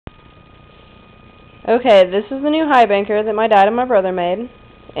Okay, this is the new Highbanker that my dad and my brother made,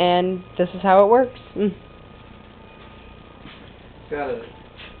 and this is how it works. It's got a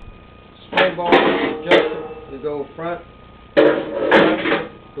spray ball adjuster to go front,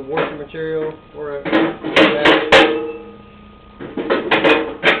 the washer material, or a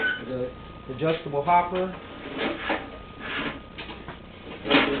the adjustable hopper.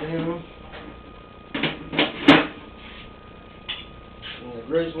 And the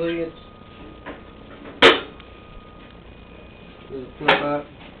grizzly, it's there's a flip up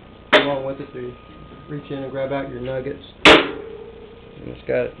along with it to reach in and grab out your nuggets. And it's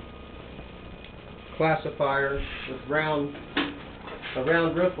got a classifier with a round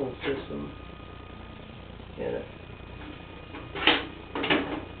riffle system in it.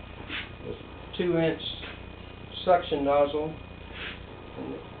 With 2-inch suction nozzle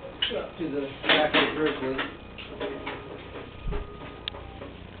and up to the back of the grizzly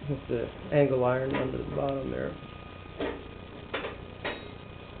with the angle iron under the bottom there.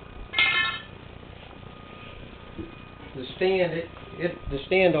 The stand, the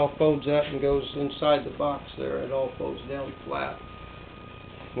stand all folds up and goes inside the box there. It all folds down flat.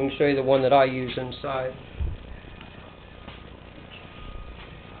 Let me show you the one that I use inside.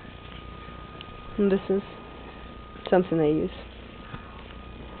 And this is something they use.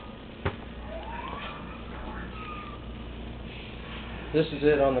 This is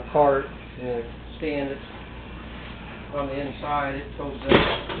it on the cart, and the stand it's on the inside. It folds up,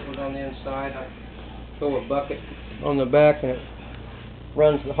 it goes on the inside. I throw a bucket on the back, and it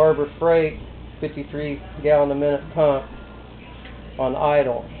runs the Harbor Freight 53-gallon a minute pump on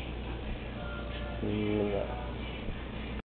idle.